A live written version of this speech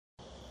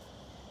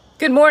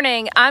Good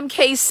morning. I'm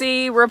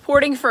Casey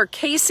reporting for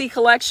Casey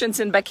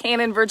Collections in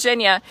Buchanan,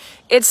 Virginia.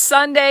 It's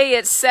Sunday.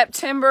 It's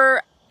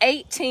September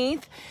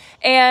 18th.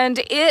 And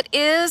it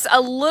is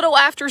a little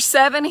after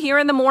 7 here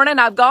in the morning.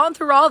 I've gone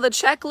through all the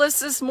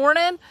checklists this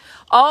morning.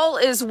 All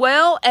is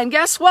well. And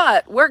guess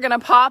what? We're going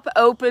to pop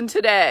open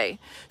today.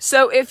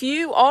 So if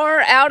you are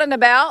out and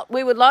about,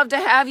 we would love to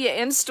have you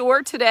in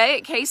store today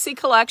at Casey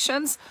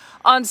Collections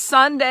on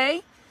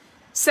Sunday,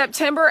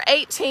 September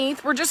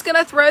 18th. We're just going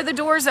to throw the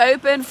doors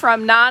open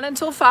from 9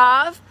 until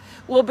 5.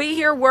 We'll be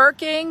here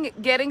working,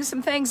 getting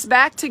some things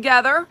back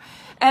together.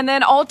 And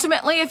then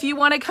ultimately, if you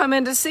want to come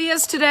in to see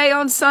us today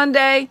on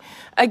Sunday,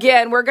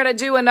 again, we're going to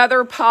do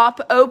another pop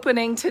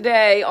opening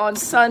today on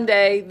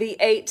Sunday, the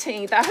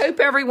 18th. I hope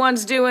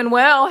everyone's doing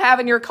well,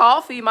 having your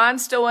coffee.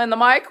 Mine's still in the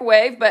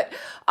microwave, but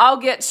I'll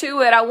get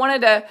to it. I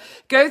wanted to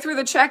go through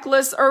the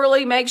checklist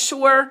early, make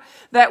sure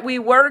that we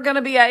were going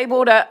to be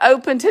able to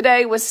open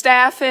today with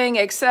staffing,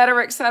 et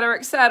cetera, et cetera,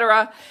 et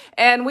cetera.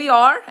 And we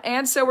are.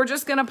 And so we're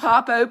just going to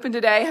pop open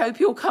today. Hope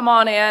you'll come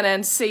on in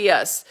and see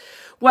us.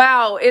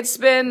 Wow, it's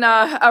been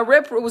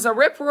it was a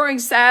rip-roaring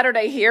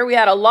Saturday here. We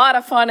had a lot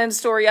of fun in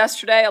store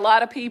yesterday. A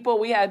lot of people.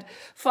 We had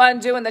fun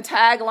doing the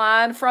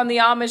tagline from the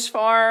Amish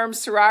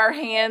farms through our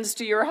hands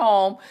to your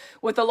home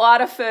with a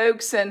lot of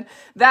folks, and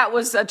that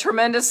was a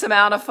tremendous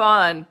amount of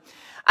fun.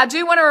 I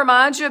do want to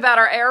remind you about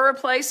our air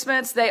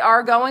replacements. They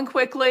are going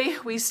quickly.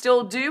 We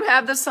still do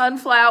have the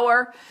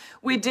sunflower.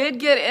 We did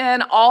get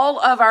in all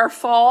of our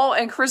fall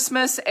and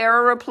Christmas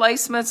air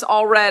replacements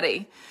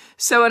already.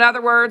 So in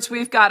other words,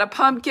 we've got a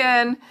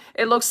pumpkin.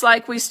 It looks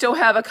like we still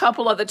have a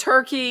couple of the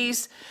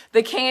turkeys.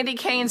 The candy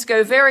canes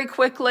go very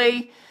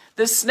quickly.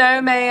 The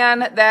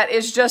snowman that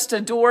is just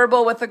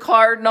adorable with the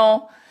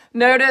cardinal.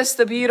 Notice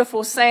the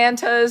beautiful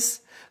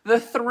Santas. The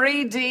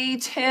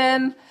 3D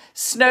tin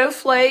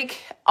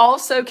snowflake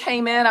also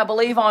came in, I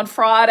believe, on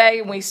Friday,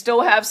 and we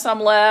still have some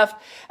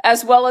left,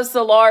 as well as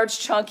the large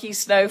chunky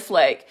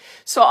snowflake.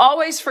 So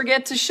always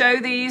forget to show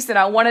these, and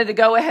I wanted to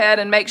go ahead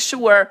and make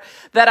sure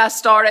that I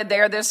started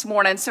there this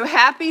morning. So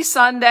happy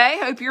Sunday.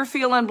 Hope you're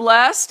feeling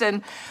blessed.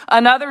 And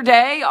another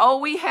day, all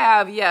we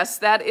have, yes,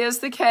 that is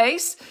the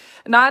case.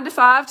 9 to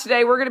 5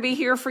 today, we're going to be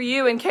here for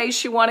you in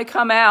case you want to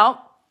come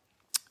out.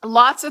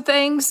 Lots of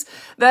things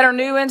that are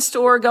new in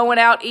store going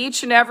out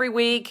each and every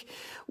week.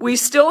 We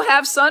still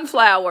have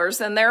sunflowers,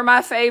 and they're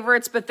my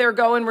favorites, but they're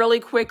going really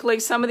quickly.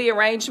 Some of the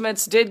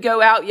arrangements did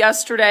go out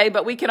yesterday,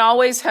 but we can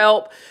always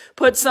help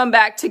put some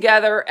back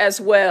together as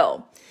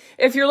well.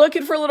 If you're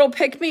looking for little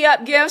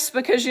pick-me-up gifts,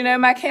 because you know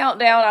my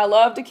countdown, I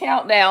love to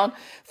count down.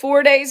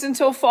 4 days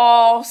until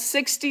fall,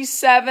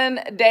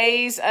 67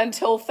 days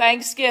until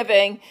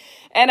Thanksgiving.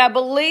 And I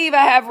believe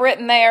I have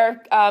written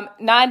there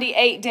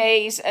 98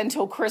 days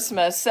until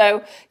Christmas.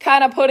 So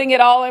kind of putting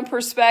it all in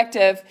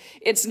perspective,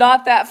 it's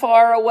not that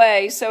far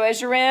away. So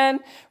as you're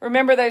in,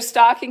 remember those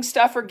stocking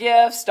stuffer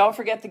gifts. Don't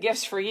forget the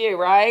gifts for you,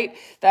 right?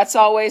 That's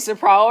always a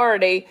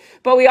priority.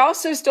 But we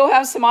also still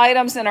have some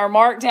items in our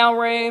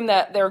markdown room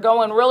that they're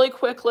going really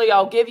quickly.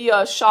 I'll give you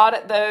a shot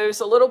at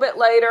those a little bit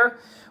later.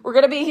 We're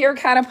going to be here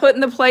kind of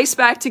putting the place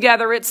back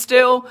together. It's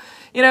still,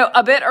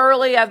 a bit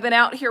early. I've been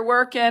out here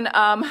working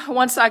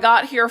once I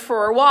got here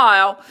for a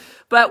while,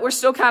 but we're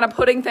still kind of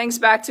putting things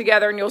back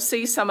together, and you'll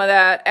see some of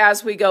that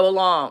as we go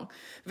along.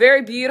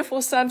 Very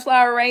beautiful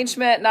sunflower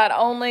arrangement, not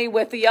only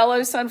with the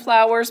yellow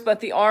sunflowers, but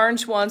the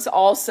orange ones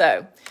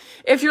also.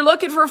 If you're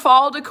looking for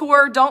fall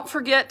decor, don't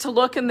forget to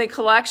look in the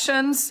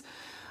collections.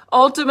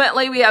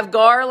 Ultimately, we have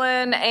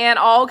garland and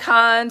all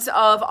kinds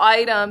of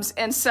items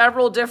in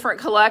several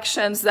different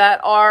collections that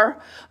are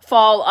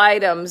fall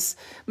items.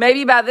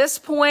 Maybe by this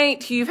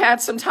point, you've had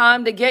some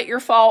time to get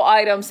your fall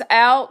items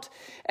out,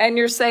 and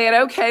you're saying,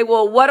 okay,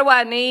 well, what do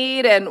I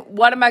need, and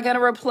what am I going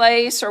to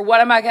replace, or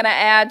what am I going to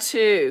add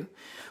to?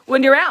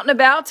 When you're out and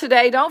about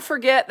today, don't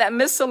forget that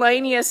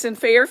Miscellaneous in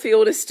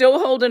Fairfield is still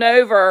holding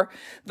over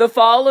the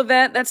fall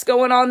event that's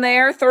going on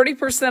there.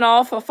 30%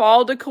 off of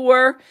fall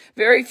decor,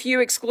 very few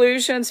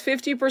exclusions,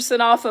 50%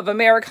 off of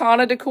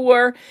Americana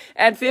decor,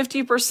 and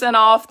 50%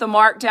 off the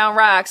markdown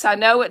racks. I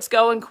know it's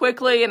going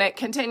quickly and it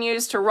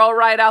continues to roll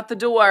right out the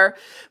door,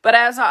 but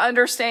as I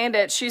understand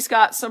it, she's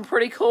got some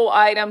pretty cool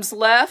items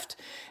left.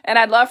 And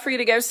I'd love for you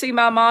to go see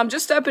my mom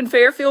just up in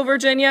Fairfield,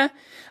 Virginia.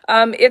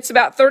 It's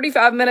about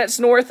 35 minutes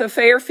north of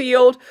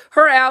Fairfield.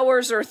 Her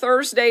hours are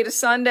Thursday to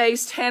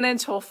Sundays, 10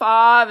 until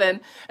 5. And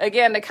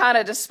again, to kind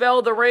of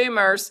dispel the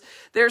rumors,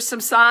 there's some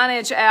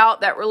signage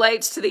out that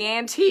relates to the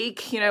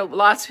antique.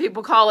 Lots of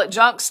people call it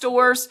junk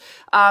stores.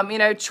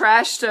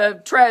 Trash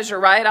to treasure,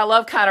 right? I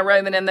love kind of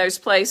roaming in those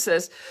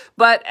places.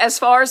 But as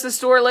far as the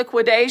store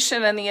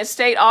liquidation and the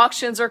estate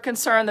auctions are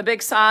concerned, the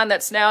big sign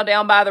that's now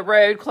down by the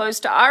road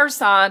close to our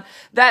sign,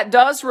 that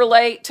does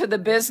relate to the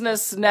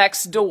business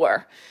next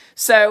door.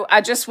 So I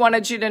just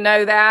wanted you to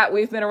know that.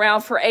 We've been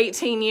around for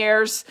 18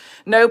 years.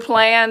 No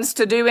plans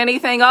to do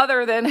anything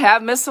other than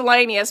have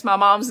miscellaneous. My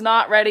mom's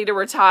not ready to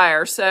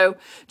retire. So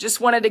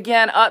just wanted to,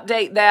 again,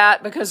 update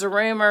that because of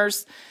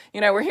rumors.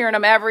 You know, we're hearing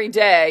them every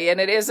day, and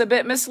it is a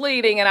bit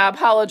misleading, and I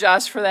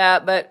apologize for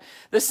that, but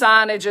the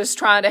signage is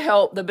trying to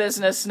help the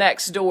business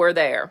next door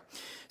there.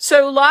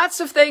 So lots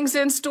of things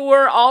in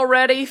store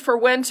already for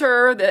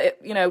winter.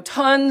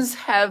 Tons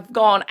have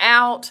gone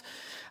out.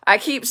 I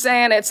keep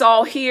saying it's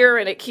all here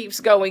and it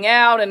keeps going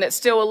out, and it's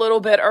still a little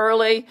bit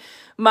early.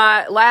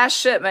 My last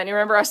shipment, you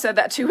remember I said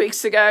that 2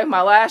 weeks ago,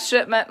 my last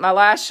shipment.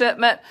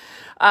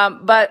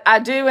 But I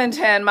do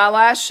intend my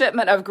last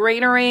shipment of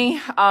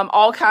greenery,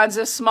 all kinds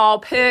of small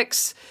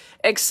picks,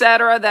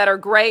 etc., that are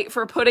great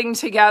for putting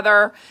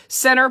together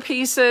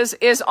centerpieces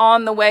is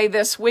on the way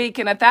this week.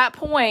 And at that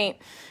point,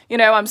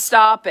 I'm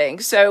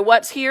stopping. So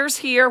what's here's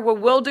here.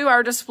 We'll do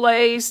our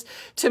displays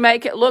to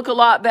make it look a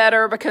lot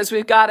better because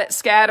we've got it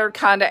scattered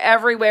kind of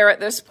everywhere at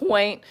this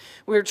point.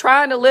 We're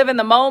trying to live in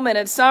the moment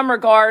in some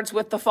regards,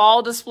 with the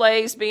fall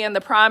displays being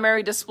the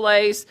primary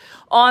displays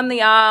on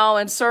the aisle,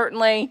 and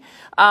certainly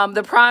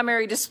the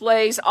primary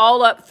displays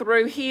all up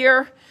through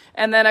here.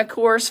 And then, of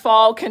course,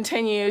 fall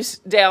continues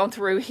down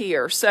through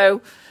here.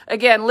 So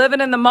again, living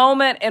in the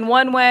moment in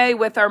one way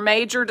with our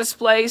major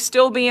displays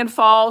still being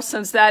fall,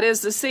 since that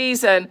is the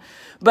season,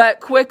 but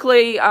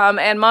quickly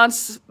and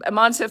months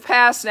have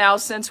passed now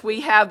since we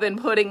have been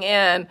putting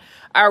in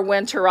our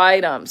winter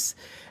items.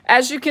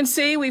 As you can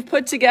see, we've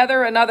put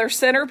together another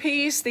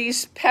centerpiece,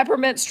 these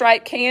peppermint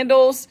striped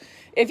candles.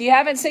 If you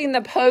haven't seen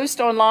the post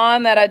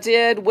online that I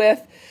did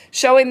with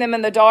showing them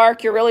in the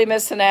dark, you're really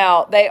missing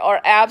out. They are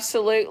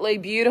absolutely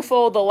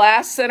beautiful. The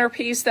last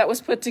centerpiece that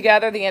was put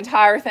together, the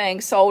entire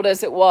thing sold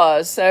as it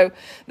was. So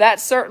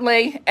that's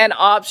certainly an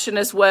option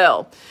as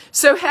well.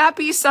 So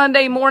happy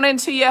Sunday morning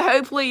to you.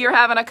 Hopefully you're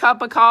having a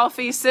cup of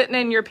coffee, sitting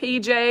in your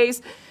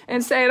PJs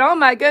and saying, oh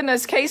my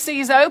goodness,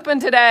 KC's open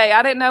today.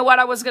 I didn't know what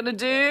I was going to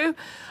do.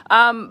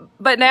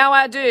 But now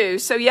I do.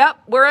 So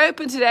yep, we're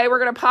open today. We're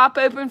going to pop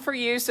open for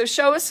you. So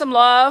show us some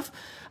love.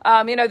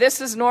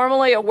 This is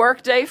normally a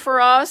work day for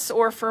us,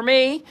 or for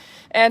me,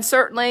 and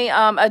certainly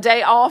a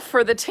day off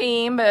for the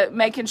team, but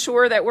making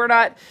sure that we're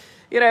not,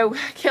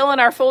 killing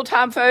our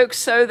full-time folks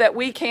so that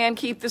we can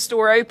keep the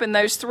store open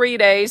those 3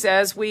 days,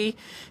 as we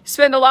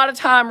spend a lot of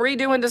time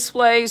redoing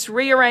displays,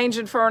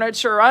 rearranging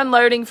furniture,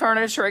 unloading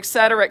furniture,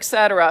 etc.,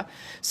 etc.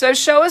 So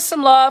show us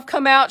some love,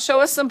 come out,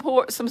 show us some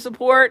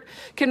support,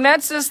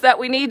 convince us that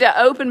we need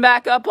to open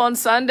back up on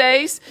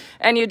Sundays,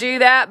 and you do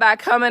that by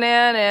coming in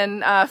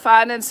and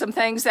finding some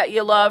things that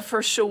you love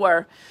for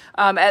sure.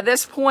 At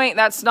this point,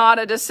 that's not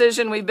a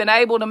decision we've been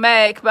able to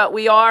make, but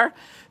we are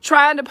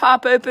trying to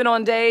pop open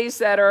on days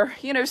that are,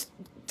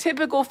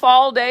 typical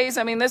fall days.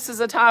 I mean, this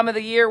is a time of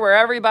the year where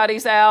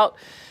everybody's out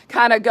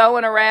kind of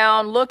going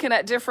around, looking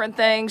at different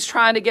things,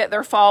 trying to get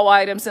their fall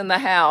items in the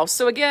house.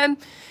 So again,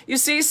 you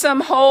see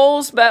some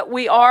holes, but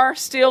we are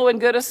still in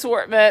good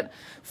assortment.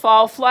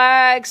 Fall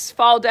flags,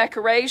 fall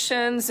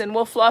decorations, and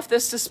we'll fluff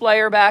this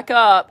displayer back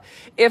up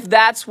if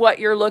that's what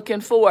you're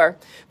looking for.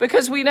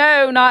 Because we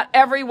know not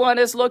everyone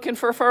is looking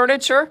for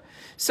furniture.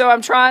 So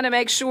I'm trying to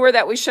make sure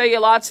that we show you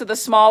lots of the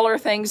smaller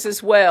things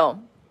as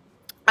well.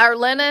 Our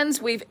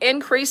linens, we've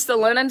increased the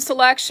linen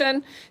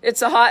selection.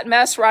 It's a hot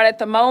mess right at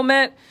the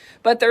moment,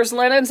 but there's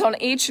linens on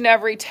each and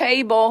every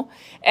table,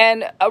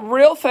 and a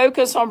real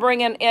focus on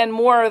bringing in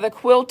more of the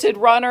quilted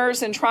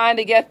runners and trying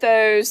to get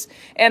those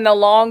in the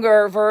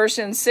longer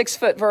versions,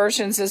 6-foot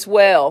versions as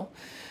well.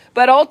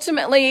 But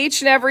ultimately,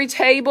 each and every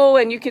table,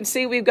 and you can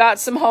see we've got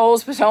some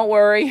holes, but don't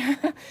worry.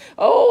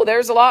 Oh,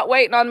 there's a lot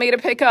waiting on me to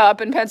pick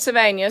up in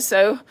Pennsylvania,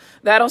 so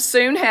that'll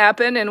soon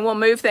happen, and we'll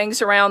move things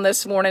around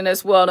this morning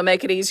as well to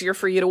make it easier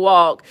for you to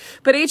walk.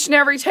 But each and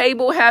every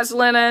table has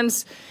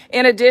linens.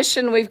 In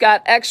addition, we've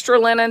got extra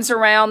linens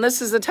around. This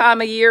is the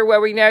time of year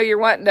where we know you're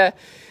wanting to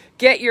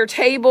get your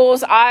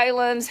tables,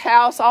 islands,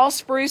 house all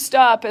spruced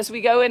up as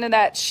we go into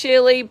that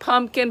chili,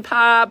 pumpkin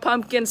pie,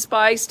 pumpkin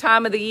spice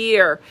time of the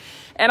year.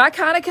 And I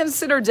kind of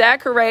consider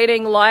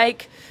decorating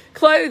like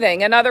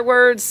clothing. In other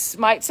words,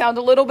 might sound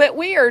a little bit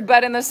weird,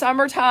 but in the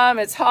summertime,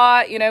 it's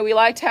hot. We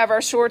like to have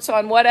our shorts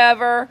on,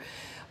 whatever.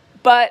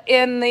 But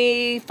in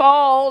the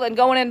fall and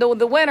going into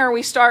the winter,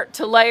 we start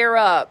to layer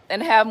up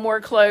and have more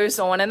clothes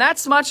on. And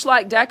that's much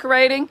like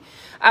decorating.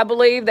 I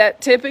believe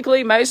that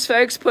typically most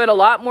folks put a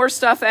lot more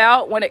stuff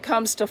out when it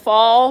comes to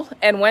fall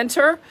and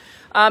winter.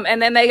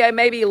 And then they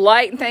maybe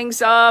lighten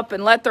things up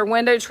and let their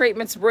window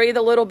treatments breathe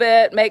a little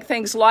bit, make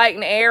things light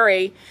and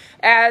airy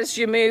as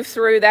you move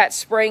through that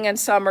spring and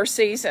summer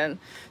season.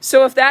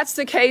 So if that's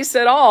the case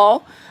at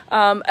all,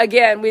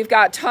 again, we've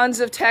got tons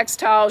of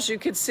textiles you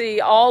could see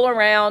all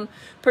around,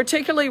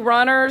 particularly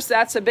runners.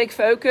 That's a big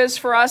focus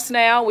for us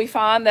now. We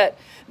find that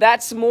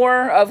that's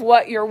more of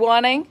what you're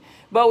wanting,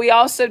 but we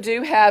also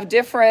do have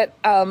different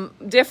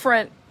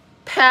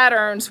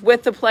patterns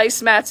with the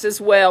placemats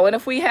as well. And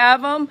if we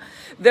have them,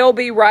 they'll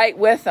be right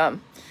with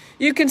them.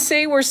 You can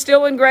see we're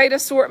still in great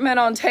assortment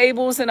on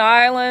tables and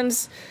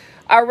islands.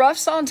 Our rough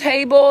sawn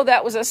table,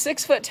 that was a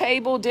 6-foot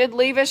table, did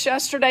leave us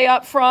yesterday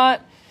up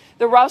front.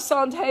 The rough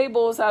sawn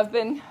tables, I've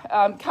been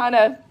kind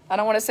of, I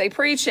don't want to say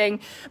preaching,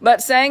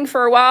 but saying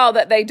for a while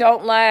that they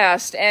don't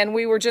last. And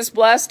we were just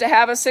blessed to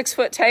have a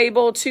 6-foot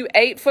table, 2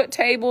 8-foot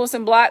tables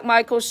in Black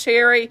Michael's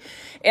Cherry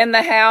in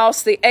the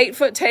house. The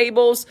 8-foot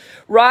tables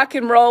rock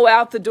and roll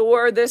out the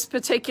door this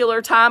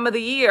particular time of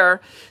the year.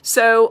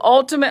 So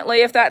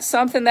ultimately, if that's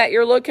something that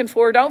you're looking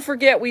for, don't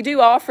forget we do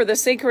offer the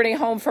Synchrony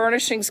Home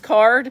Furnishings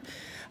card.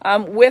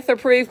 With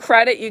approved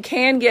credit, you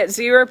can get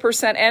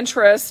 0%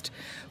 interest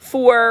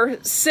for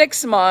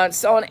 6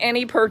 months on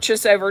any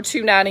purchase over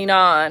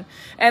 $299.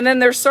 And then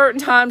there's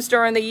certain times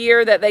during the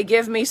year that they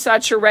give me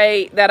such a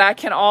rate that I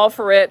can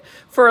offer it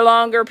for a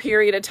longer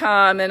period of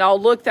time, and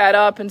I'll look that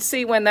up and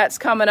see when that's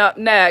coming up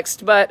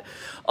next. But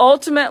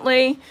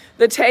ultimately,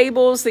 the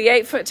tables, the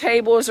 8-foot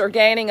tables, are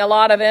gaining a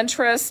lot of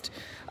interest.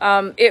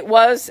 It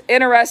was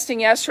interesting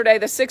yesterday,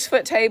 the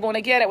 6-foot table, and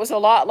again, it was a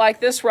lot like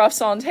this rough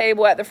sawn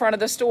table at the front of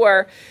the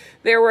store.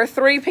 There were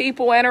 3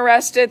 people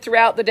interested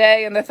throughout the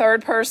day, and the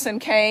third person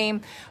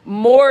came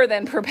more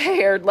than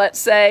prepared, let's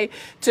say,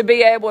 to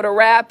be able to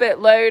wrap it,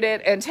 load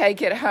it, and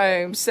take it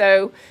home.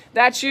 So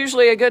that's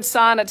usually a good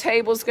sign a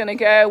table's going to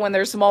go when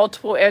there's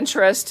multiple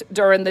interest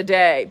during the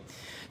day.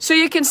 So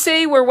you can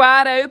see we're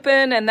wide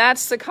open, and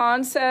that's the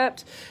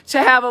concept, to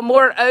have a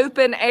more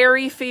open,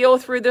 airy feel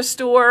through the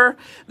store.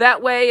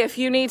 That way, if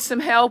you need some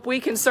help,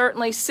 we can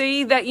certainly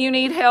see that you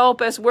need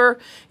help as we're,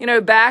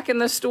 back in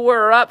the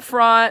store or up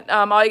front.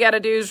 All you got to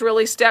do is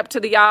really step to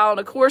the aisle. And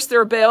of course,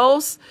 there are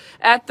bills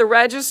at the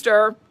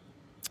register.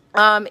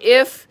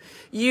 If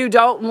you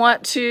don't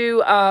want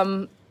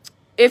to,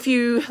 if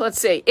you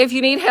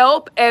need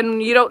help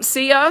and you don't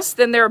see us,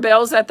 then there are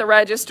bells at the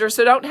register,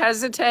 so don't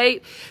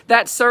hesitate.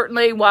 That's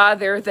certainly why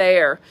they're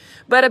there.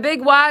 But a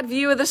big wide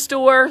view of the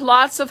store,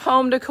 lots of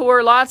home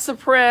decor, lots of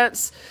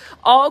prints,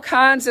 all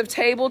kinds of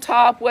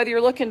tabletop, whether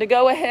you're looking to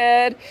go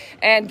ahead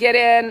and get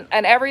in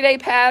an everyday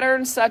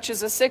pattern such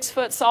as a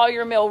 6-foot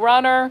Sawyer Mill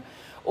runner,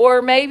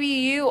 or maybe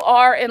you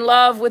are in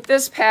love with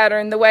this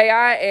pattern the way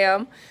I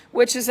am,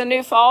 which is a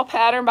new fall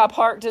pattern by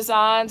Park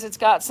Designs. It's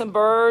got some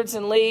birds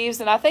and leaves,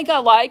 and I think I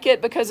like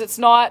it because it's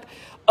not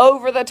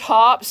over the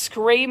top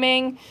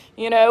screaming,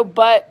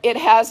 but it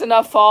has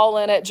enough fall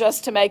in it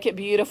just to make it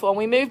beautiful. And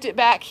we moved it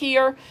back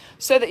here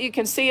so that you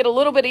can see it a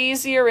little bit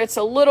easier. It's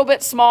a little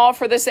bit small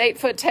for this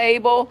 8-foot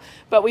table,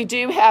 but we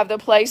do have the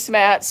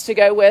placemats to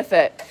go with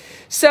it.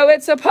 So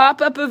it's a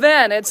pop-up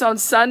event. It's on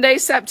Sunday,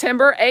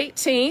 September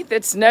 18th.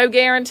 It's no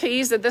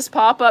guarantees that this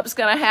pop-up is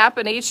going to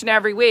happen each and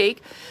every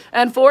week.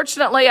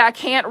 Unfortunately, I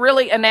can't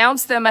really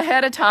announce them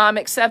ahead of time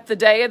except the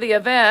day of the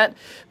event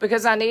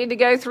because I need to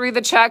go through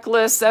the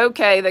checklists.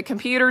 Okay, the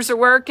computers are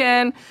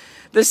working,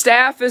 the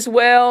staff is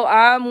well,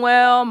 I'm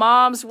well,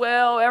 mom's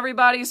well,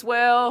 everybody's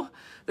well,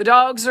 the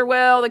dogs are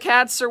well, the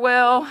cats are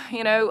well,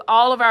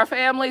 all of our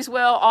family's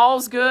well,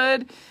 all's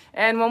good.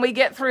 And when we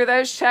get through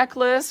those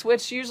checklists,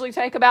 which usually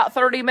take about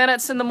 30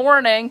 minutes in the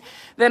morning,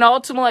 then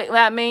ultimately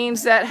that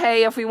means that,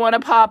 hey, if we want to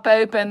pop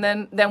open,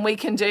 then we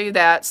can do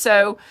that.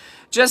 So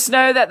just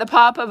know that the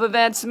pop-up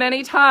events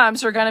many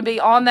times are going to be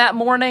on that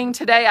morning.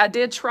 Today I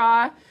did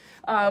try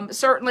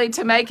certainly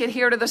to make it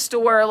here to the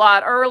store a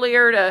lot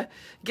earlier to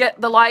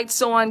get the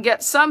lights on,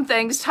 get some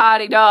things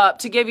tidied up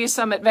to give you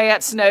some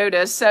advance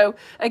notice. So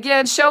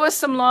again, show us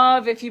some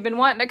love. If you've been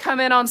wanting to come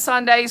in on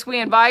Sundays, we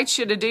invite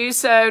you to do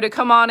so, to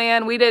come on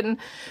in. We didn't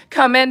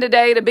come in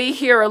today to be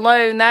here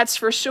alone, that's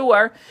for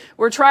sure.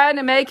 We're trying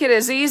to make it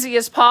as easy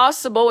as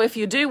possible if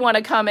you do want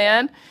to come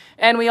in.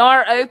 And we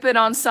are open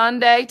on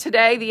Sunday,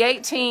 today, the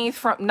 18th,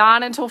 from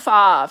 9 until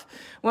 5.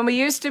 When we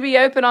used to be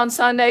open on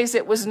Sundays,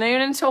 it was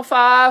noon until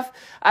 5.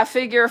 I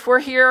figure if we're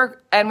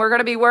here and we're going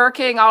to be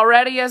working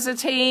already as a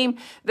team,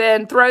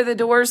 then throw the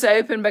doors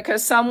open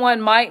because someone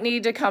might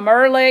need to come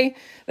early.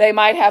 They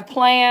might have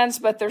plans,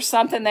 but there's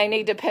something they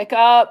need to pick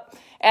up,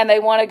 and they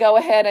want to go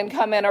ahead and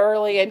come in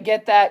early and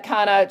get that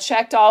kind of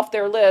checked off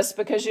their list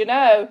because,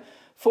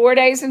 4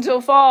 days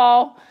until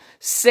fall,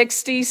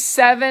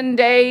 67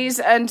 days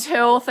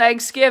until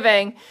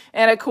Thanksgiving.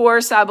 And of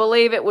course, I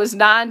believe it was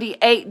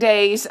 98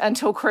 days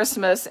until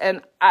Christmas.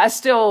 And I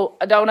still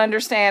don't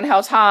understand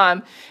how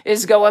time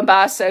is going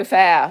by so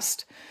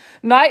fast.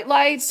 Night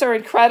lights are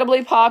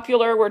incredibly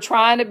popular. We're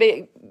trying to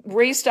be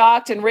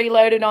restocked and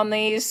reloaded on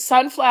these.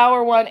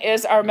 Sunflower one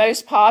is our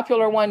most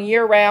popular one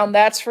year round.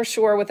 That's for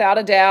sure, without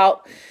a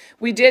doubt.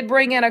 We did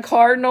bring in a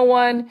cardinal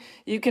one.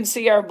 You can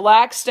see our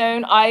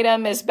Blackstone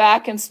item is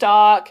back in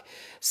stock.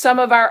 Some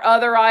of our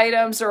other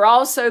items are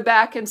also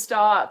back in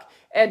stock,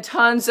 and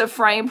tons of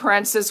frame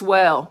prints as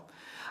well.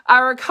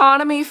 Our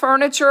economy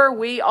furniture,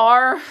 we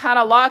are kind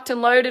of locked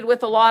and loaded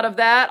with a lot of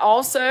that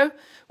also,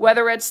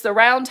 whether it's the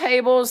round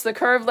tables, the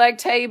curved leg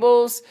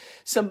tables,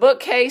 some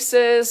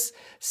bookcases,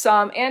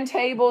 some end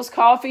tables,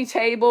 coffee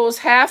tables,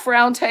 half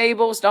round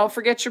tables. Don't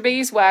forget your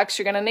beeswax.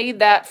 You're going to need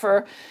that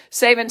for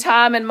saving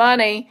time and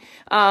money.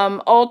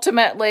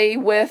 Ultimately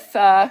with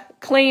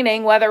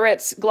cleaning, whether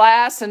it's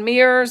glass and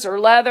mirrors or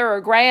leather or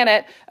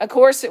granite. Of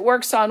course, it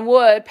works on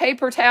wood.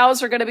 Paper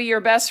towels are going to be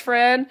your best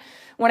friend.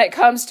 When it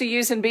comes to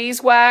using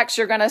beeswax,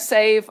 you're going to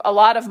save a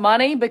lot of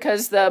money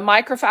because the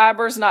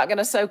microfiber is not going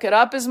to soak it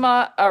up as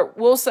much, or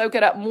will soak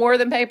it up more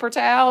than paper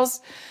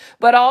towels.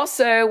 But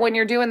also, when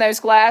you're doing those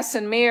glass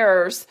and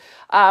mirrors,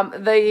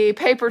 the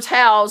paper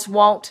towels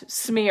won't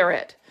smear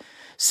it.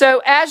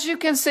 So as you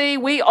can see,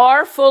 we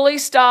are fully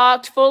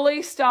stocked,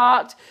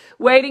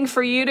 waiting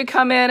for you to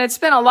come in. It's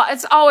been a lot.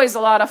 It's always a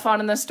lot of fun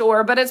in the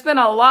store, but it's been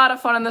a lot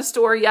of fun in the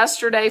store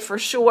yesterday for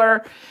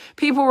sure.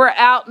 People were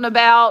out and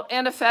about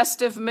in a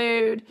festive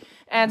mood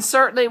and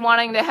certainly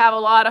wanting to have a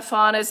lot of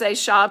fun as they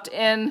shopped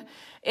in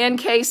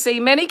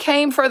KC. Many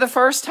came for the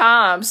first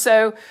time,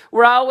 so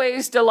we're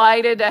always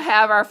delighted to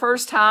have our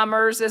first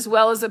timers as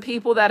well as the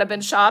people that have been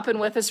shopping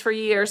with us for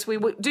years. We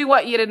do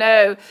want you to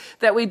know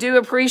that we do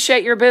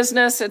appreciate your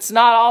business. It's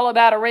not all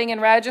about a ring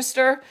and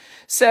register.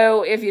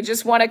 So if you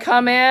just want to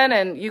come in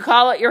and you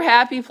call it your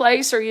happy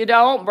place or you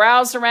don't,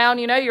 browse around,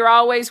 you know, you're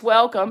always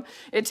welcome.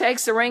 It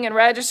takes a ring and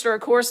register,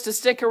 of course, to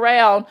stick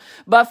around.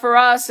 But for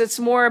us, it's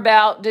more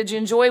about, did you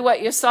enjoy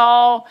what you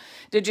saw?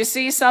 Did you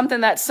see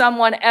something that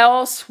someone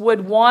else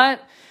would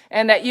want?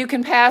 And that you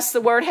can pass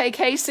the word, hey,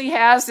 KC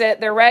has it.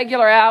 Their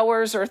regular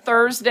hours are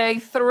Thursday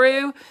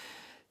through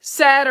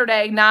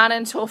Saturday, 9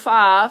 until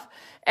 5.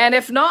 And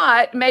if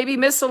not, maybe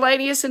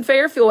Miscellaneous in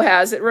Fairfield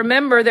has it.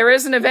 Remember, there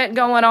is an event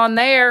going on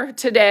there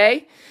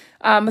today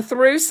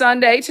through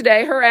Sunday.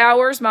 Today, her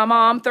hours, my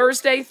mom,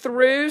 Thursday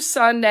through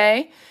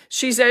Sunday.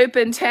 She's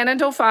open 10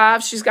 until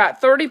 5. She's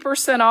got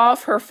 30%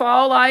 off her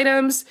fall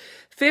items,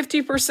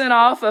 50%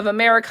 off of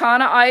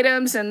Americana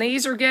items, and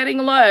these are getting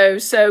low,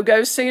 so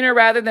go sooner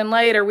rather than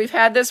later. We've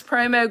had this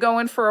promo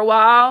going for a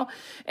while,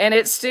 and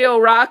it's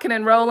still rocking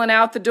and rolling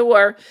out the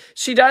door.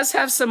 She does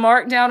have some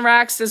markdown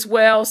racks as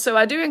well, so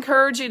I do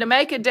encourage you to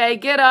make a day,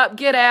 get up,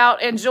 get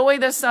out, enjoy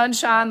the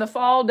sunshine, the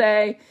fall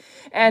day,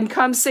 and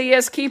come see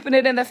us, keeping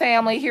it in the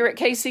family here at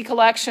KC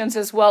Collections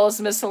as well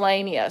as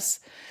Miscellaneous.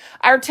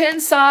 Our 10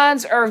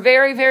 signs are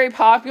very, very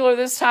popular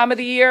this time of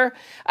the year.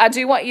 I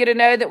do want you to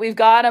know that we've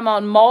got them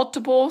on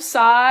multiple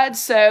sides.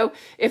 So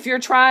if you're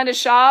trying to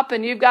shop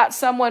and you've got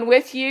someone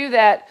with you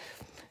that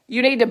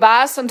you need to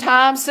buy some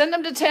time, send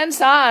them to 10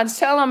 signs.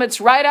 Tell them it's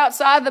right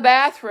outside the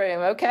bathroom,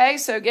 okay?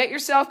 So get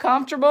yourself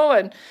comfortable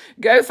and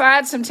go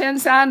find some 10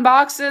 sign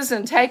boxes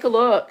and take a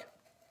look.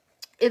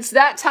 It's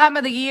that time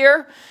of the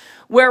year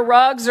where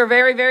rugs are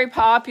very, very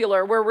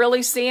popular. We're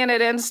really seeing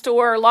it in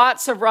store,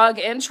 lots of rug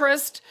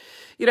interest.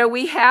 You know,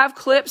 we have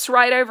clips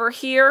right over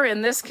here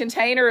in this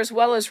container as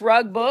well as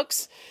rug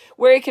books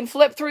where you can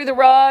flip through the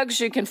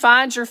rugs. You can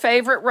find your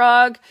favorite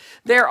rug.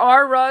 There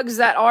are rugs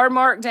that are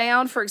marked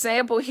down. For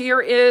example, here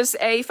is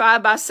a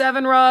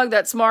 5x7 rug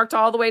that's marked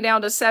all the way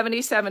down to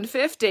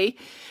 $77.50.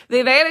 The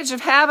advantage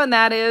of having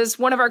that is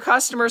one of our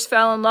customers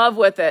fell in love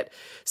with it.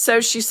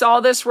 So she saw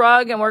this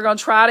rug and we're going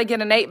to try to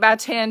get an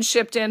 8x10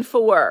 shipped in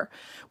for her.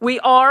 We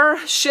are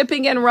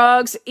shipping in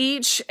rugs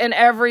each and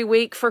every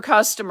week for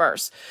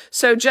customers.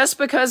 So just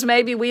because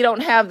maybe we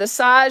don't have the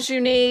size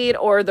you need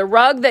or the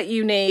rug that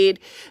you need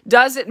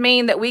doesn't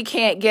mean that we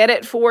can't get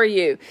it for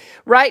you.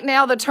 Right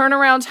now, the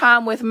turnaround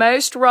time with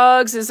most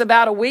rugs is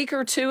about a week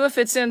or two if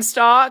it's in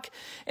stock.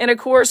 And of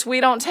course, we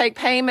don't take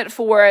payment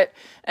for it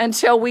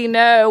until we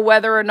know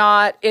whether or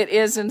not it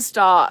is in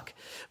stock.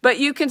 But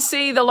you can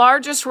see the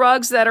largest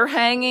rugs that are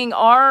hanging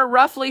are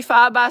roughly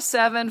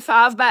 5x7,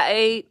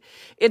 5x8.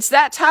 It's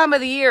that time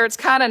of the year. It's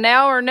kind of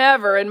now or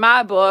never in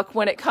my book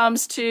when it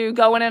comes to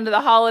going into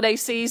the holiday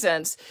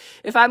seasons.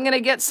 If I'm going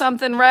to get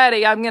something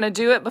ready, I'm going to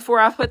do it before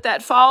I put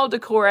that fall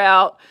decor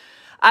out.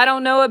 I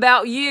don't know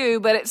about you,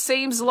 but it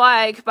seems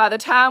like by the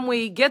time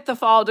we get the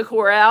fall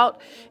decor out,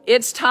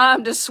 it's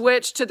time to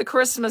switch to the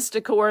Christmas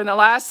decor. And the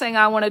last thing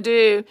I want to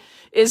do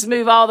is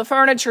move all the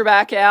furniture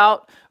back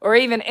out or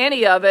even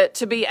any of it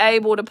to be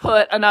able to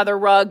put another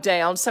rug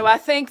down. So I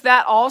think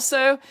that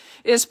also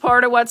is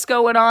part of what's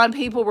going on.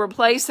 People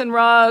replacing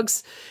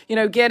rugs, you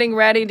know, getting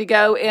ready to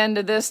go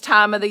into this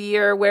time of the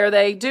year where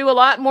they do a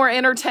lot more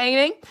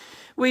entertaining.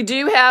 We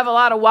do have a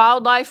lot of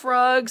wildlife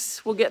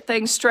rugs. We'll get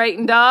things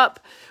straightened up,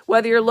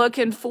 whether you're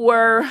looking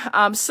for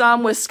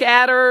some with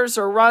scatters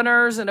or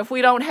runners. And if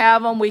we don't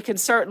have them, we can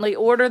certainly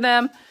order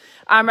them.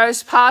 Our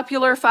most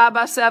popular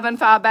 5x7,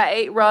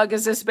 5x8 rug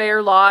is this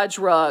Bear Lodge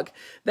rug.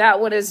 That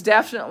one is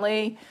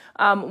definitely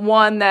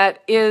one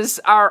that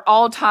is our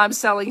all-time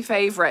selling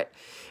favorite.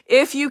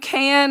 If you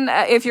can,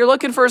 if you're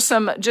looking for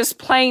some just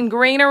plain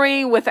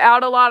greenery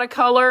without a lot of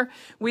color,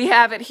 we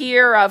have it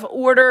here. I've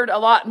ordered a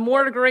lot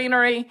more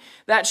greenery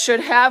that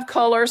should have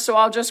color, so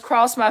I'll just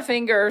cross my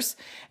fingers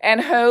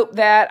and hope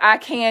that I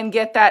can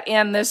get that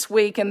in this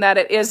week and that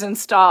it is in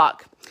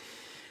stock.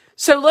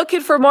 So looking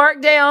for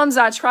markdowns,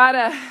 I try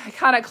to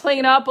kind of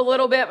clean up a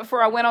little bit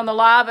before I went on the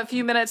live a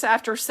few minutes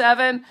after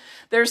 7.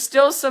 There's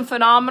still some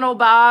phenomenal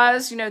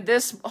buys. You know,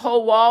 this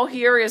whole wall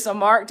here is a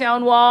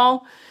markdown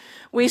wall.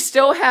 We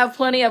still have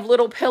plenty of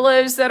little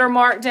pillows that are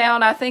marked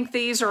down. I think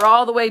these are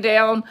all the way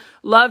down.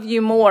 Love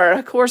you more.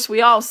 Of course,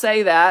 we all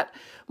say that.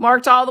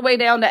 Marked all the way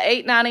down to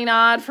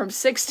 $8.99 from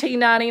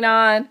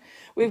 $16.99.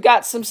 We've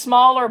got some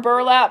smaller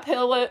burlap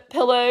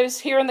pillows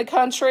here in the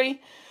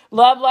country.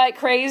 Love like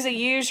crazy.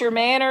 Use your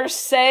manners.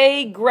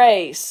 Say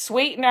grace.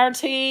 Sweeten our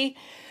tea.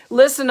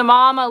 Listen to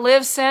mama.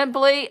 Live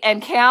simply.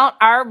 And count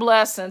our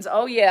blessings.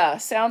 Oh, yeah.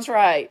 Sounds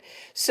right.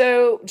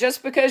 So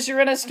just because you're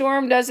in a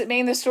storm doesn't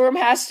mean the storm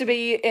has to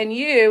be in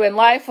you. And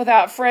life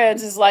without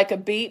friends is like a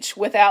beach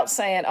without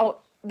sand. Oh,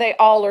 they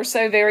all are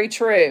so very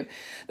true.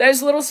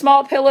 Those little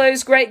small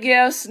pillows, great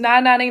gifts.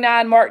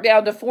 $9.99 marked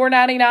down to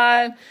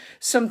 $4.99.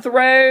 Some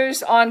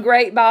throws on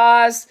great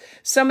buys.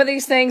 Some of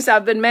these things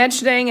I've been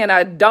mentioning and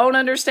I don't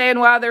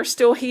understand why they're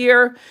still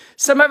here.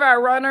 Some of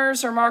our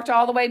runners are marked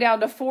all the way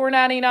down to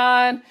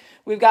 $4.99.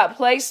 We've got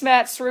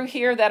placemats through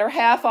here that are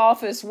half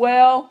off as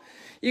well.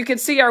 You can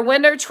see our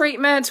window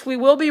treatments. We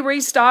will be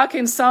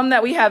restocking some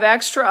that we have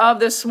extra of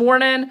this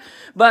morning,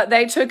 but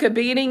they took a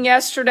beating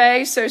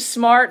yesterday, so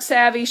smart,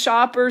 savvy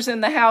shoppers in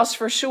the house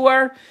for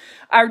sure.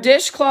 Our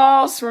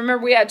dishcloths,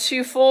 remember we had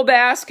 2 full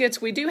baskets.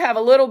 We do have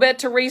a little bit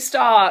to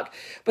restock,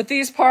 but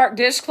these Park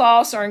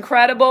dishcloths are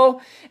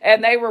incredible,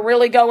 and they were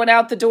really going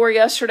out the door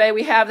yesterday.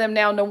 We have them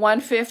down to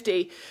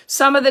 $150.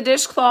 Some of the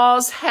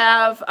dishcloths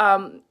have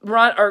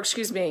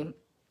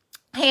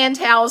hand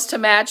towels to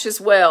match as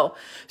well.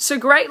 So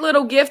great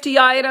little gifty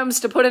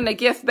items to put in a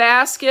gift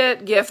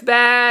basket, gift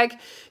bag,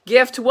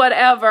 gift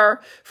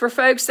whatever for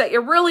folks that you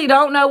really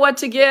don't know what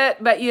to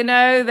get, but you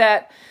know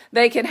that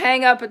they can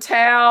hang up a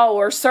towel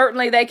or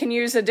certainly they can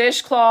use a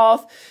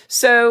dishcloth.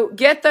 So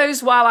get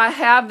those while I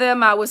have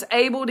them. I was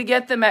able to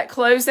get them at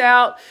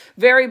closeout.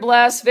 Very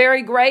blessed,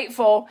 very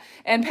grateful,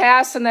 and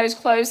passing those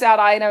closeout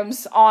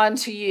items on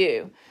to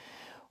you.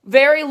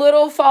 Very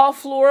little fall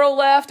floral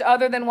left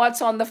other than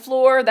what's on the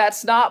floor.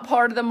 That's not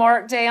part of the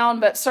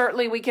markdown, but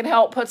certainly we can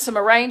help put some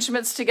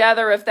arrangements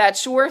together if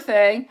that's your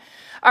thing.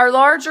 Our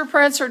larger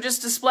prints are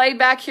just displayed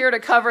back here to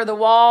cover the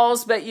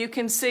walls, but you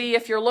can see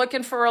if you're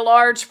looking for a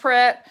large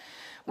print,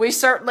 we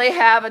certainly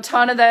have a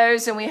ton of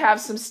those, and we have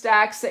some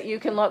stacks that you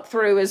can look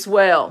through as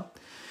well.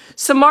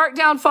 Some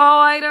markdown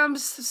fall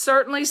items,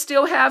 certainly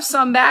still have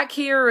some back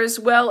here, as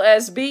well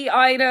as bee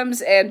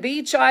items and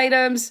beach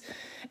items.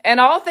 And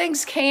all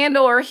things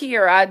candle are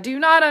here. I do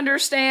not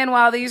understand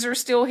why these are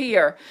still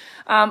here.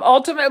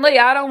 Ultimately,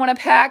 I don't want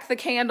to pack the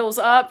candles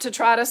up to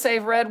try to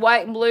save red,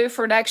 white, and blue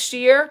for next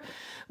year.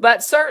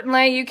 But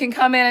certainly, you can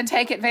come in and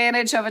take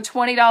advantage of a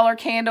 $20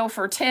 candle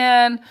for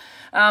 $10,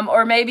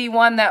 or maybe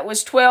one that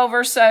was $12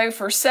 or so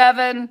for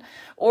 $7,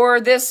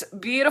 or this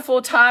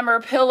beautiful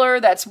timer pillar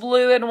that's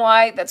blue and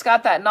white that's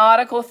got that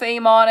nautical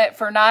theme on it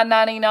for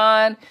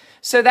 $9.99.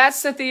 So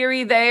that's the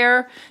theory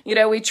there. You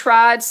know, we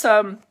tried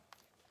some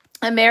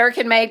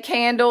American-made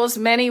candles.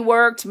 Many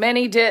worked,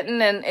 many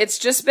didn't, and it's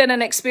just been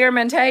an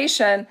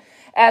experimentation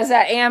as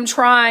I am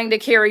trying to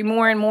carry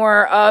more and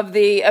more of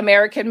the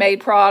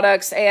American-made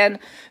products and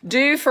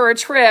due for a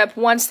trip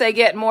once they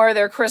get more of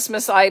their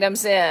Christmas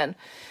items in.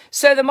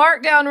 So the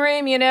markdown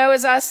room, you know,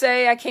 as I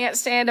say, I can't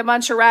stand a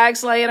bunch of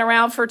rags laying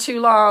around for too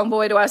long.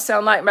 Boy, do I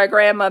sound like my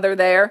grandmother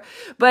there.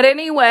 But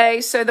anyway,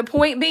 so the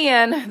point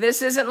being,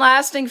 this isn't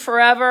lasting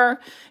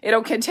forever.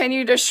 It'll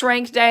continue to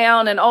shrink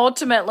down, and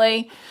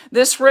ultimately,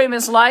 this room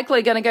is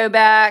likely going to go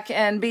back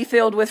and be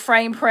filled with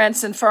frame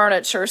prints and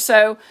furniture.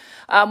 So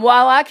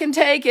while I can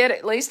take it,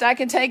 at least I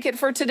can take it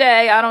for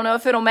today. I don't know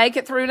if it'll make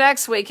it through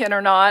next weekend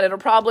or not. It'll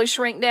probably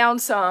shrink down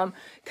some.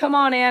 Come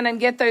on in and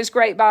get those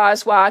great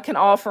buys while I can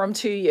offer them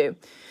to you.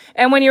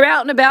 And when you're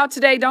out and about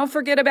today, don't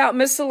forget about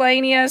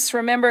miscellaneous.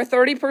 Remember,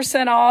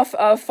 30% off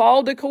of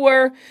fall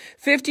decor,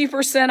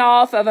 50%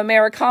 off of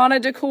Americana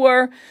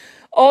decor.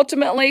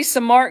 Ultimately,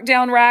 some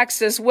markdown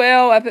racks as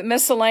well up at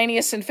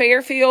Miscellaneous in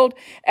Fairfield.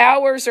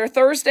 Hours are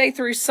Thursday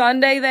through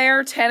Sunday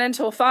there, 10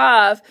 until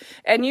 5.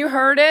 And you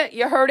heard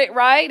it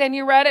right, and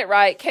you read it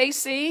right.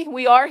 KC,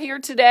 we are here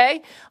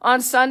today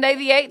on Sunday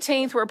the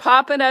 18th. We're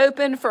popping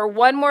open for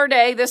one more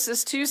day. This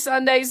is 2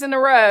 Sundays in a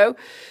row.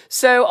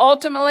 So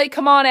ultimately,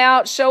 come on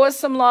out, show us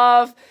some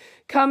love.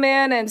 Come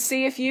in and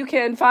see if you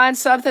can find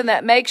something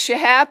that makes you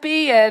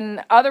happy,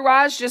 and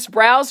otherwise just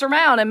browse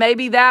around and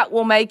maybe that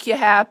will make you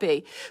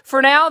happy.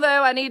 For now,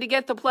 though, I need to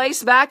get the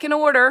place back in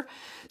order.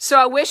 So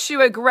I wish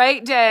you a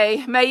great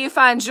day. May you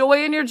find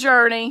joy in your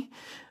journey.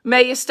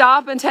 May you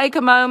stop and take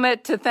a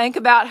moment to think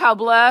about how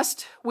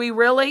blessed We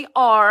really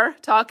are,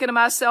 talking to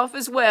myself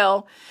as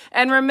well.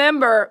 And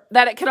remember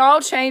that it can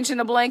all change in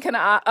a blink of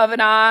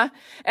an eye.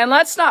 And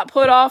let's not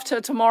put off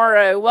till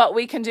tomorrow what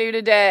we can do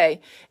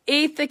today.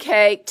 Eat the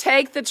cake,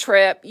 take the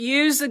trip,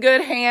 use the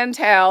good hand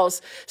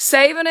towels,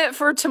 saving it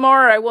for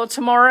tomorrow. Well,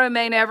 tomorrow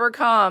may never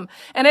come.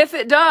 And if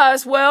it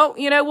does, well,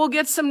 we'll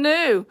get some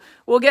new.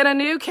 We'll get a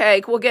new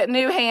cake. We'll get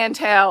new hand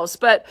towels.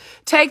 But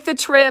take the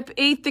trip,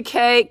 eat the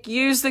cake,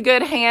 use the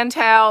good hand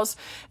towels.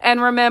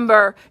 And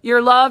remember,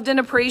 you're loved and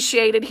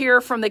appreciated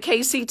here from the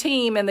KC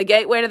team in the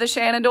Gateway to the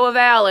Shenandoah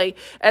Valley,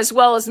 as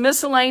well as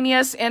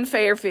Miscellaneous in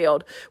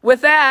Fairfield.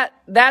 With that,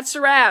 that's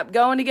a wrap.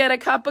 Going to get a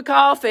cup of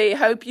coffee.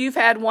 Hope you've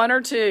had one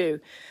or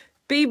two.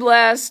 Be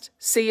blessed.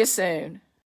 See you soon.